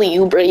 So Kelly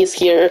Oubre is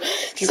here.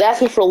 He's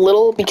asking for a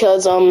little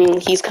because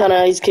he's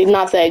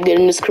not that good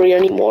in his career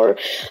anymore.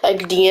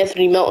 Like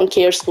D'Anthony Melton,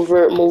 Karis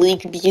LeVert,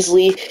 Malik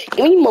Beasley.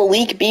 Give me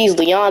Malik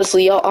Beasley.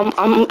 Honestly,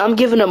 I'm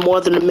giving him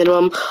more than a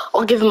minimum.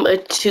 I'll give him a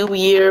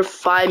 2-year,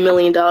 $5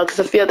 million because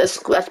I feel that's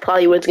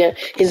probably what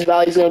his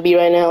value's gonna be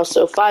right now.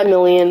 So $5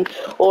 million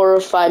or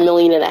 $5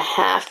 million and a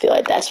half. I feel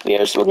like that's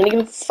fair. So we're gonna give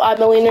him $5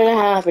 million and a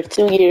half for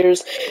 2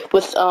 years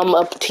with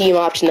a team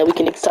option that we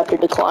can accept or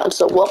decline.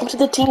 So welcome to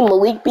the team,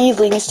 Malik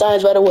Beasley. He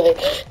signs right away.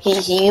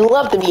 He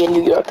loved to be in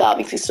New York,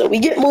 obviously. So we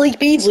get Malik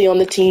Beasley on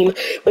the team,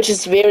 which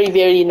is very,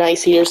 very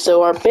nice here.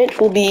 So our bench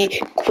will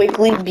be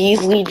Quickly,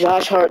 Beasley,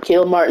 Josh Hart,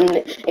 Caleb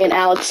Martin, and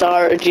Alex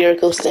Sarr or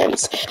Jericho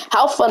Sims.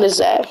 How fun is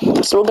that?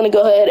 So we're gonna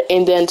go ahead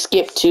and then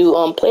skip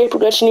to player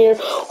progression here.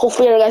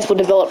 Hopefully our guys will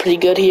develop pretty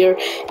good here.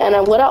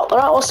 And what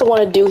I also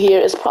want to do here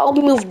is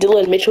probably move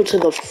Dylan Mitchell to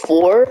the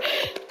 4,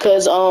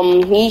 because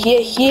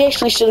he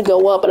actually should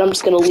go up, but I'm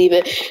just gonna leave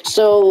it.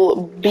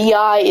 So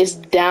BI is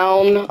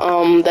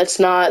down. That's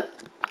not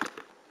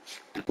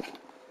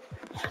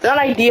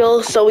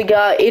ideal. So we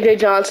got AJ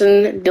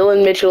Johnson,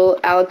 Dylan Mitchell,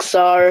 Alex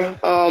Sarr.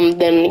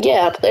 Then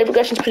yeah, player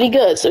progression's pretty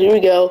good. So here we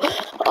go.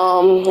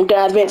 We're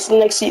gonna advance to the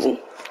next season.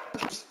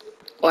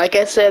 Like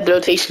I said, the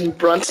rotation: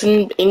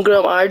 Brunson,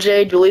 Ingram,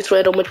 RJ, Julius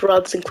Randle, Mitchell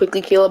Robinson,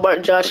 Quickly, Caleb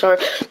Martin, Josh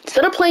Hart.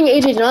 Instead of playing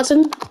AJ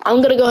Johnson,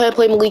 I'm gonna go ahead and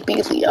play Malik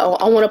Beasley. I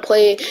want to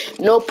play.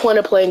 No point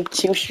of playing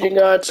 2 shooting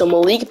guards. So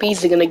Malik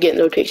Beasley gonna get in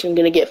the rotation.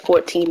 Gonna get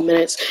 14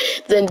 minutes.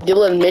 Then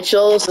Dylan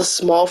Mitchell is a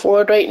small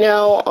forward right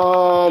now.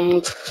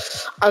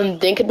 I'm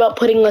thinking about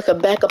putting like a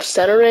backup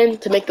center in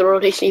to make the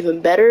rotation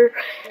even better.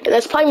 And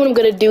that's probably what I'm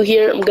gonna do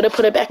here. I'm gonna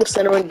put a backup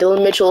center in.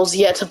 Dylan Mitchell's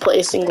yet to play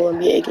a single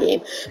NBA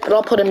game, but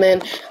I'll put him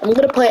in. I'm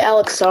gonna play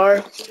Alex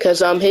Sarr because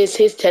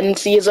his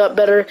tendency is up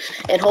better,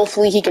 and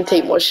hopefully he can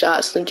take more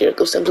shots than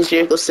Jericho Sims.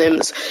 Jericho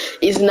Sims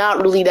is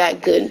not really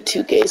that good in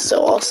 2K.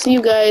 So I'll see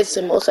you guys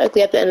most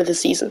likely at the end of the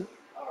season.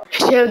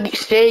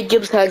 Shai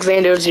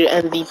Gilgeous-Alexander is your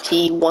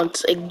MVP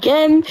once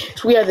again.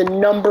 So we are the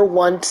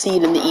 #1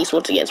 seed in the East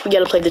once again. So we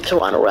got to play the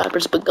Toronto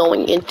Raptors. But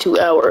going into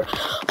our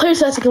player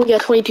stats, we got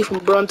 22 from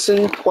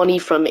Brunson, 20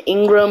 from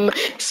Ingram,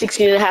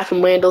 16.5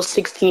 from Randall,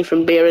 16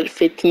 from Barrett,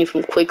 15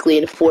 from Quickly,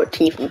 and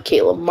 14 from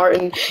Caleb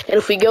Martin. And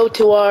if we go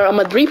to our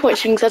 3-point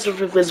shooting stats,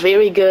 which was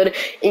very good.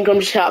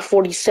 Ingram shot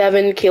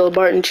 47, Caleb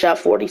Martin shot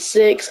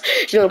 46,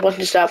 Jalen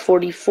Brunson shot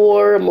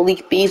 44,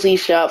 Malik Beasley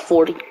shot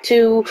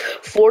 42,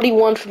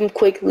 41 from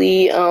Quickly.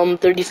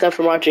 37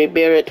 from RJ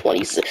Barrett,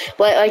 26.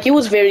 Like it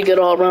was very good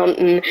all around,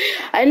 and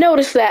I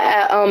noticed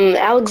that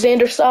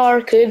Alexander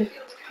Sarr could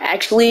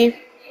actually.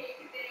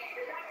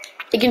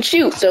 He can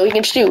shoot, so he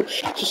can shoot.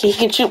 He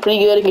can shoot pretty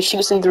good. He can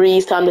shoot some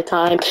threes time to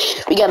time.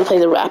 We got to play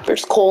the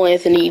Raptors. Cole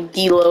Anthony,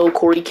 D'Lo,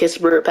 Corey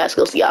Kispert,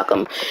 Pascal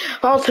Siakam,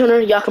 Miles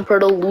Turner, Jakob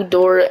Poeltl, Lou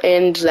Dort,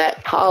 and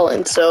Zach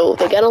Collins. So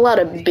they got a lot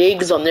of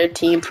bigs on their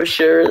team for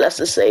sure. That's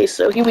to say.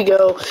 So here we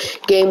go.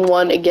 Game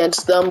 1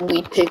 against them.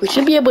 We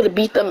should be able to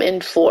beat them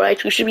in 4.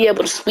 Actually, we should be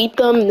able to sweep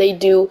them. They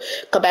do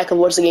come back and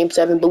watch the Game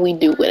 7, but we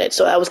do win it.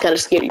 So that was kind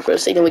of scary for a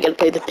second. We got to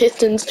play the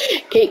Pistons.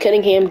 Kate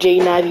Cunningham,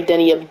 Jaden Ivey,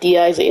 Denny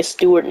Avdia, Isaiah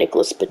Stewart,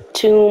 Nicholas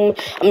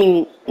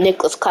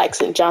Nicholas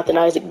Claxton, Jonathan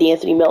Isaac,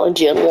 D'Anthony Melton,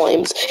 Jalen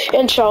Williams,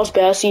 and Charles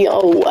Bassey.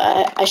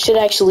 I should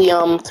actually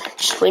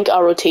shrink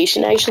our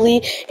rotation.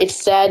 Actually, it's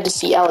sad to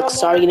see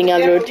Alex Sarr getting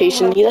out of the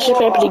rotation. He's actually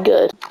playing pretty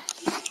good.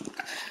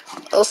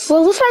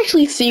 So let's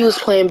actually see who's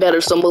playing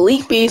better. So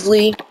Malik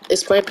Beasley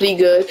is playing pretty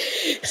good.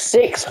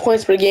 6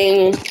 points per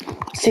game,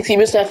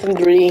 60% from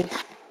 3.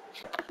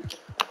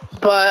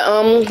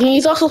 But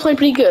he's also playing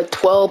pretty good.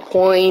 12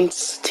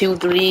 points, 2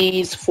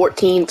 threes,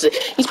 14.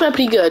 He's playing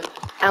pretty good.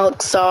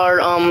 Alex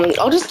Sarr.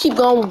 I'll just keep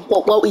going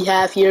with what we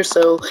have here.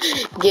 So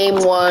game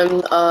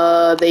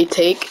 1, they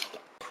take.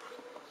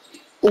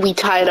 We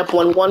tie it up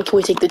 1-1. Can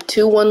we take the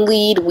 2-1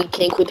 lead? We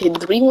can't quit the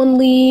 3-1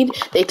 lead.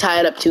 They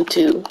tie it up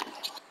 2-2.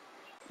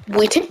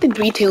 We take the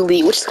 3-2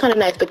 lead, which is kind of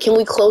nice, but can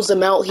we close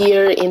them out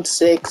here in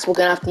 6? We're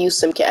going to have to use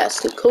some gas.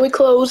 Can we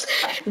close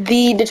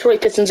the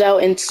Detroit Pistons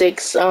out in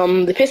 6?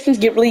 The Pistons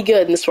get really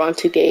good in this round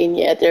 2K, and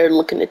yeah, they're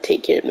looking to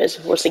take care of business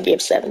before it's in Game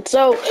 7.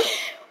 So,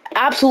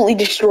 absolutely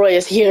destroy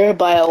us here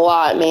by a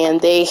lot, man.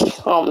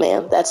 Oh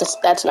man,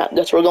 that's not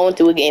good. So we're going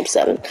through a Game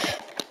 7.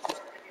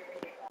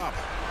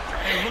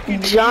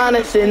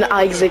 Jonathan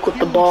Isaac with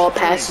the ball,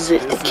 passes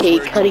it to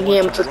Kate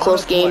Cunningham. It's a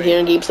close game here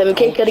in Game 7.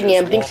 Kate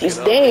Cunningham thinks he's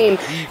Dame,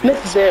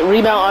 misses it,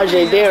 rebound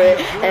RJ Barrett,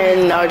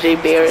 and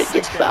RJ Barrett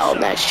gets fouled,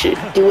 and that should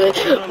do it.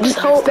 Just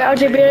hope that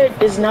RJ Barrett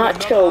does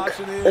not choke.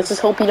 Let's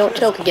just hope he don't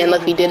choke again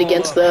like we did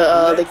against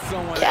the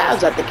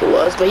Cavs, I think it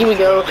was. But here we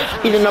go.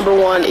 Either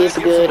 #1 is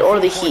good, or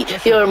the Heat.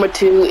 The other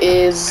 #2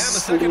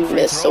 is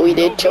missed, so we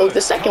did choke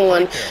the second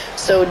one.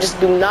 So just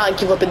do not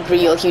give up in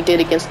 3 like you did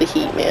against the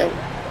Heat, man.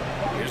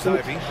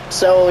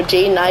 So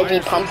Jaden Ivey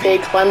pump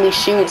fake, finally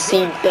shoots.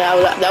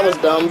 That was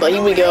dumb, but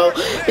here we go.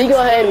 We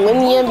go ahead and win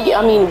the NBA.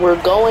 I mean,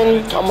 we're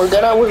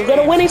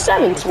gonna win a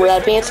seventh. We're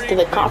advancing to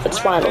the conference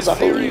finals, I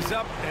believe,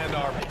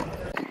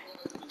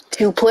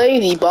 to play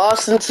the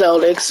Boston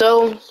Celtics.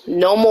 So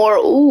no more.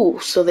 Ooh,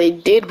 so they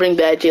did bring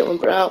back Jaylen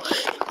Brown.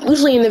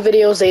 Usually in the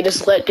videos they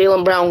just let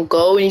Jaylen Brown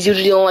go, and he's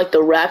usually on like the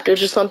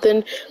Raptors or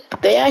something.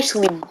 But they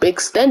actually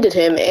extended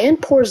him and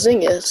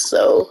Porzingis.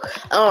 So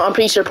I'm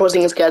pretty sure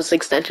Porzingis got his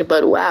extension.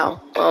 But wow.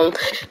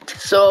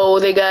 So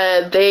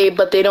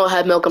but they don't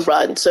have Malcolm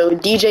Brogdon. So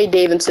DJ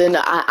Davidson,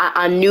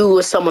 I knew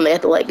was someone they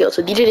had to let go.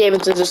 So DJ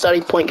Davidson's a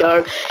starting point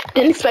guard.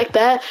 Didn't expect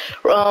that.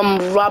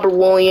 Robert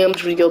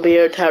Williams, Rudy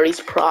Gobert,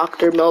 Tyrese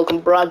Proctor,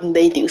 Malcolm Brogdon,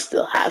 they do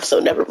still have, so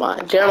never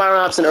mind. Jeremiah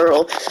Robinson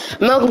Earl.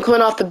 Malcolm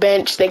coming off the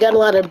bench. They got a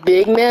lot of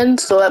big men,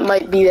 so that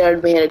might be their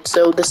advantage.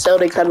 So the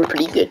Celtics have a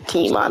pretty good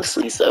team,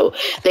 honestly. So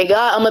they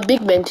got a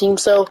big men team,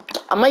 so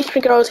I might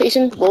shrink our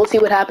rotation. We'll see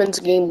what happens.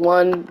 Game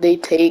 1, they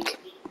take.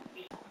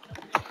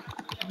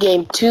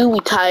 Game 2, we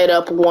tie it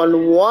up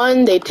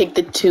 1-1. They take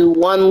the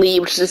 2-1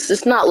 lead, which is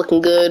just not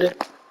looking good.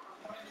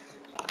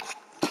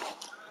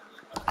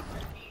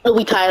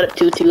 We tied up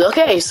 2-2.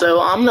 Okay, so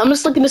I'm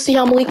just looking to see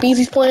how Malik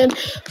Beasley's playing.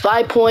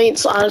 5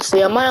 points.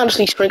 Honestly, I might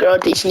honestly shrink our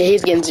rotation.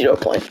 He's getting 0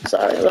 points.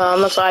 Sorry.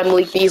 I'm not sorry,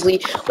 Malik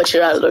Beasley, but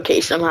you're out of the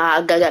rotation.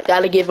 I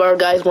gotta give our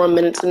guys more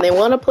minutes. And they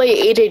want to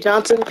play AJ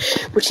Johnson,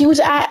 which he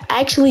was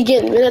actually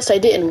getting minutes. I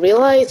didn't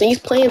realize. And he's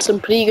playing some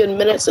pretty good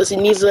minutes, as he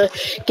needs to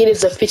get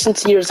his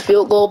efficiency or his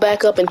field goal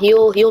back up, and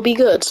he'll be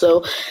good.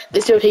 So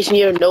this rotation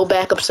here, no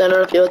backup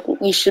center. I feel like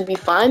we should be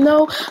fine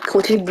though. Can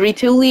we take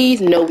 3-2 lead?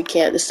 No, we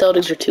can't. The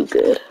Celtics are too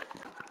good.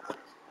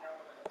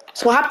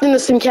 So I hopped in the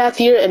SimCath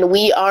here, and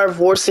we are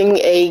forcing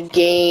a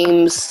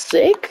game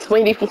 6.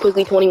 20 from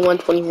quickly, 21,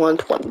 21,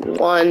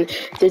 21.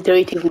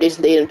 32 from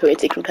Jason Tatum,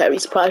 26 from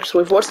Tyrese Proctor. So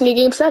we're forcing a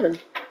game 7.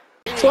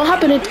 So I'm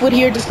hopping into it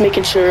here, just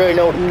making sure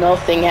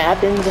nothing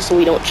happens, just so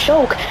we don't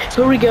choke.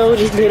 So here we go,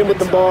 Jason Tatum with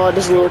the ball,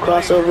 just a little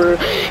crossover,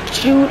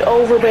 shoot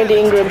over Brandon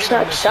Ingram,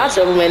 shots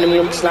over Brandon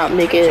Ingram, does not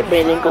make it.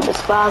 Brandon Ingram was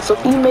fouled. So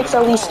if he makes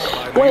at least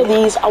one of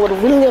these, I would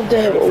really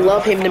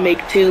love him to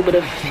make 2, but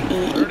if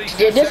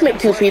he just make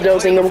 2 free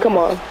throws, Ingram, come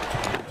on.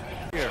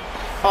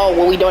 Oh,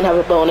 well, we don't have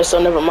a bonus,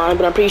 so never mind,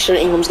 but I'm pretty sure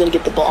Ingram's going to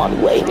get the ball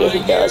anyway. Yeah,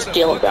 he does.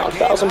 Jaylen Brown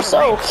fouls him.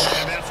 So,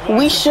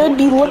 we should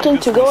be looking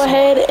to go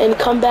ahead and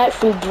come back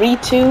from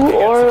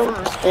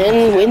 3-2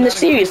 and win the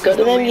series. Go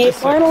to the NBA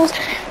Finals.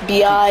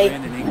 B.I.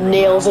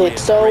 nails it.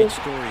 So,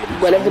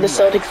 whatever the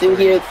Celtics do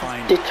here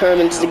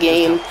determines the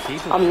game.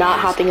 I'm not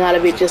hopping out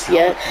of it just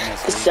yet.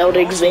 The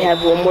Celtics, they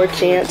have one more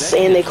chance,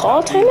 and they call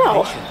a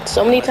timeout.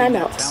 So many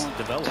timeouts.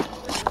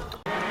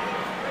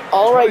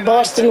 Alright,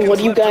 Boston, what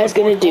are you guys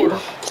going to do?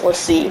 Let's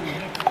see.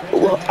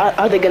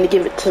 Are they going to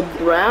give it to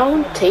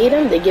Brown,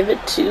 Tatum? They give it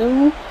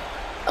to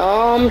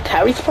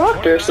Tyrese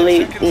Proctor. So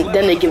then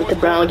they give it to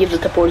Brown, gives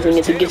it to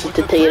Porzingis, who gives it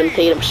to Tatum.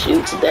 Tatum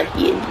shoots, and then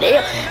he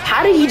nails.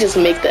 How did he just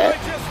make that?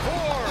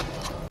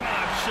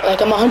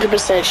 Like, I'm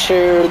 100%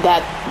 sure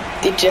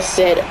that it just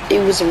said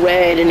it was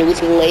red and it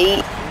was late.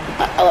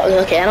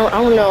 Okay, I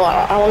don't know.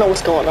 I don't know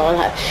what's going on.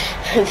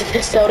 The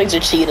Celtics are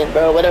cheating,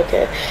 bro. But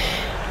okay.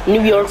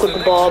 New York with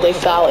the ball, they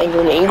foul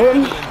Ingram.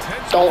 Ingram,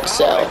 don't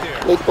sell.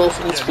 Make both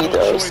of these free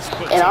throws.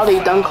 And are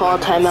they done calling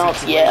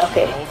timeouts? Yeah,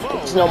 okay.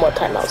 There's no more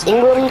timeouts.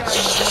 Ingram,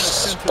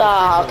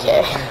 stop.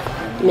 Okay.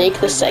 Make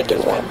the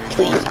second one,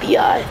 please,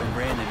 B.I.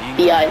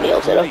 B.I.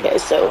 nails it. Okay,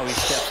 so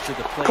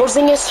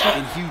Porzingis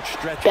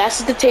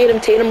passes to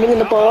Tatum. Tatum bringing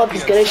the ball up.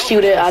 He's gonna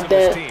shoot it. I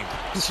bet.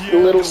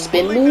 Little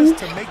spin move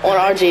on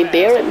RJ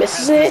Barrett,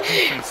 misses it.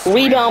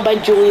 Rebound by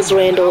Julius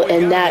Randle,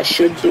 and that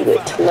should do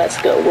it.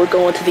 Let's go. We're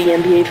going to the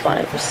NBA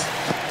Finals.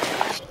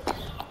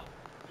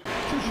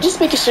 Just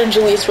making sure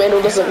Julius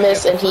Randle doesn't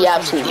miss, and he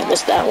absolutely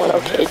missed that one.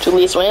 Okay,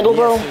 Julius Randle,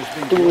 bro,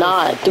 do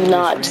not,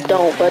 just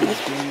don't, buddy.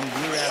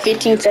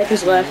 15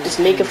 seconds left. Just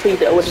make a free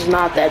throw, which is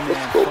not that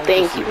difficult.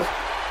 Thank you.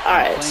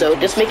 Alright, so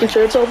just making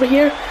sure it's over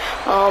here.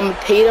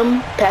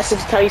 Tatum passes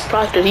to Tyrese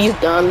Proctor. He's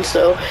done.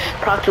 So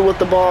Proctor with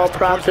the ball.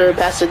 Proctor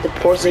passes it to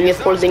Porzingis.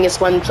 Porzingis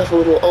finds himself a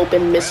little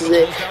open, misses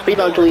it.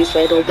 Rebound Julius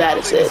Randle. That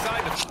is it.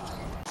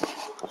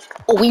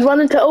 We run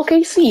into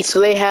OKC, so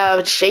they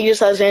have Shai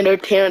Alexander,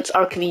 Terrence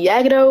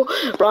Arcidiacono,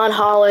 Ron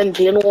Holland,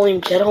 Jalen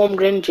Williams, Jed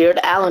Holmgren, Jared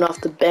Allen off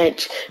the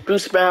bench,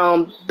 Bruce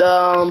Brown,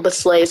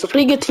 Basley. So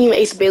pretty good team.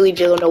 Ace Bailey,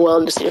 Jalen Noel,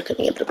 and Desir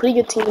coming in. A pretty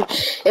good team.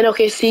 In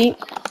OKC,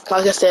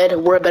 like I said,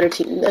 we're a better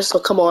team than this. So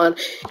come on,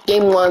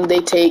 game 1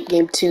 they take,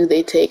 game 2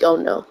 they take. Oh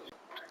no.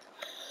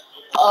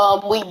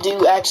 We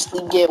do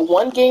actually get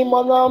 1 game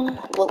on them.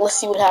 Let's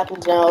see what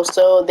happens now.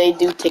 So they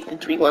do take the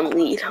 3-1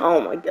 lead. Oh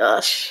my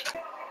gosh.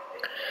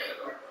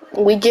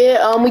 We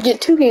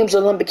get 2 games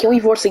on them, but can we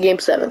force a game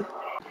 7?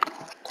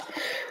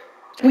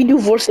 We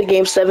do force a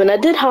game 7. I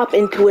did hop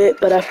into it,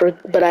 but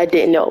I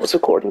didn't know it was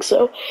recording,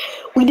 so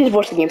we did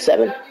force a game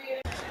 7.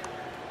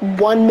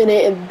 1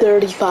 minute and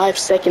 35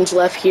 seconds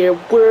left here.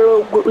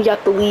 We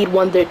got the lead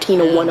 113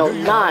 to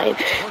 109.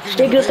 Shai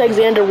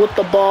Gilgeous-Alexander with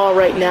the ball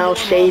right now.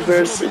 Shai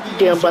versus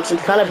Jalen Brunson.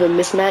 Kind of a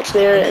mismatch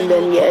there. And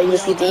then, yeah, he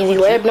just gets the easy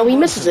layup. No, he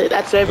misses it.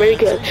 That's very, very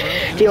good.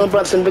 Jalen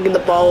Brunson bringing the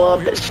ball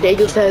up. Shai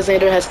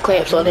Gilgeous-Alexander has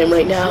clamps on him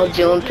right now.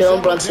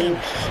 Jalen Brunson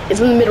is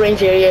in the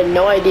mid-range area.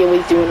 No idea what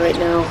he's doing right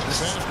now.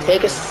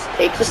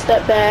 Takes a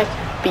step back.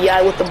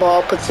 BI with the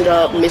ball, puts it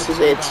up, misses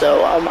it.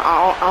 So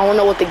I don't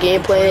know what the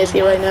game plan is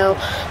here right now,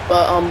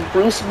 but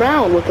Bruce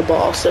Brown with the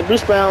ball. So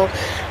Bruce Brown,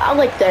 I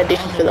like that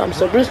addition for them.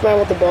 So Bruce Brown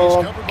with the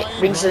ball,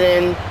 brings it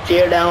in.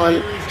 Jared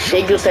Allen, Shai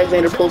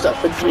Gilgeous-Alexander pulls up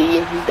for 3,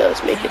 and he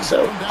does make it.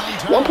 So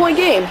 1-point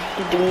game.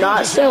 Do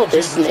not sell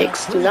this,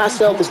 Knicks. Do not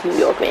sell this, New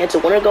York, man. It's a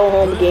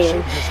winner-go-home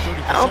game.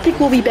 I don't think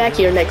we'll be back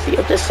here next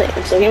year. Just saying.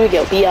 So here we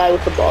go. BI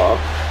with the ball.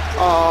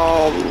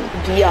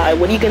 BI,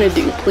 what are you gonna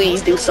do?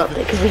 Please do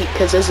something,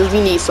 because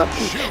we need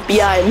something.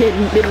 BI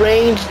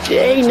mid-range,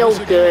 J, no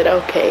good.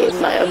 Okay,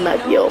 it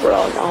might be over.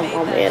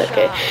 Oh man,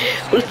 okay.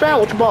 Bruce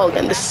Brown with the ball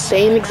again. The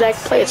same exact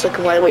play. It's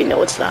looking like, wait,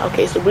 no, it's not.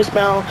 Okay, so Bruce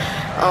Brown,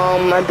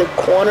 at the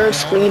corner,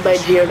 screened by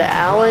Jared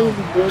Allen.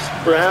 Bruce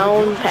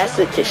Brown passes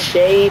it to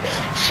Shai.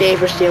 Shai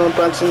versus Jalen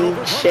Brunson.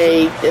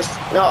 Shai,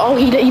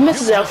 he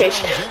misses it. Okay,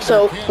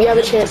 so we have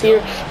a chance here.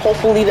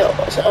 Hopefully the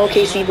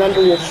OKC Thunder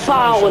will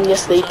foul, and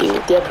yes, they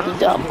do. They're pretty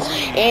dumb.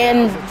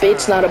 And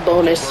it's not a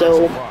bonus,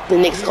 so the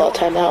Knicks call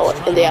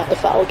timeout, and they have to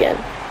foul again.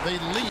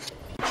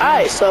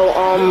 Alright, so,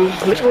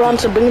 Mitchell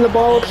Robinson bringing the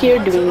ball up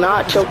here. Do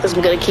not choke this.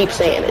 I'm gonna keep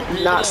saying it.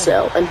 Do not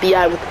sell. And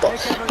BI with the ball.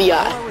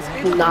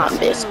 BI. Do not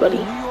miss, buddy.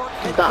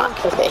 Do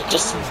not. Okay,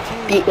 just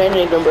beat Brandon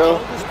Ingram, bro.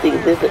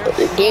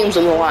 The game's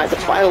on the line. The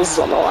finals is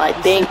on the line.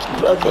 Thank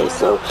you. Okay,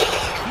 so,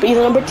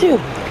 breather number 2.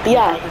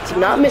 BI. Do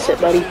not miss it,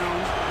 buddy.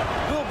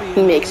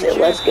 He makes it.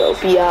 Let's go.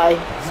 BI.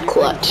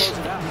 Clutch.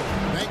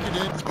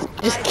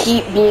 Just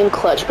keep being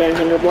clutch,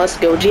 Brandon Ingram. Let's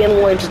go. Jalen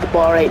Williams is the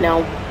ball right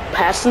now.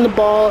 Passing the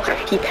ball.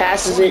 He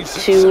passes it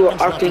to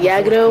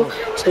Arcidiaga.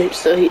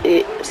 So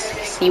he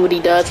see what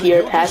he does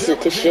here. Passes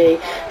it to Shai.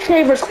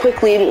 Shai versus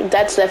quickly.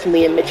 That's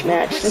definitely a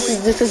mismatch.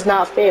 This is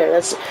not fair.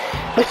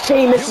 But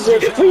Shai misses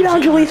it.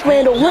 Rebound, Julius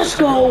Randle. Let's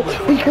go.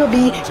 We could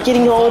be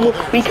getting home.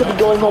 We could be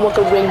going home with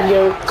a ring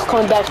here.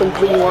 Coming back from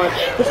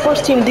 3-1. The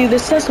first team to do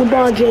this is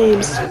LeBron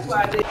James.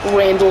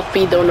 Randle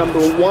free throw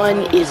number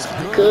 1 is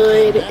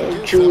good,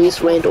 and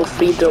Julius Randle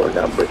free throw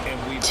number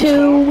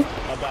 2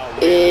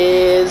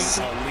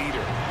 is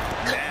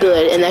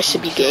good, and that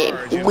should be game.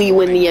 We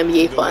win the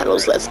NBA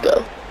Finals. Let's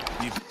go.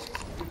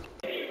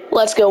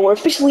 Let's go. We're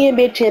officially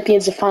NBA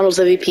champions. The Finals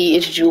MVP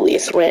is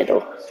Julius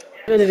Randle.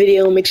 For the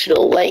video, make sure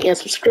to like and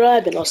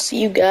subscribe, and I'll see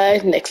you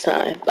guys next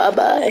time.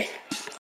 Bye-bye.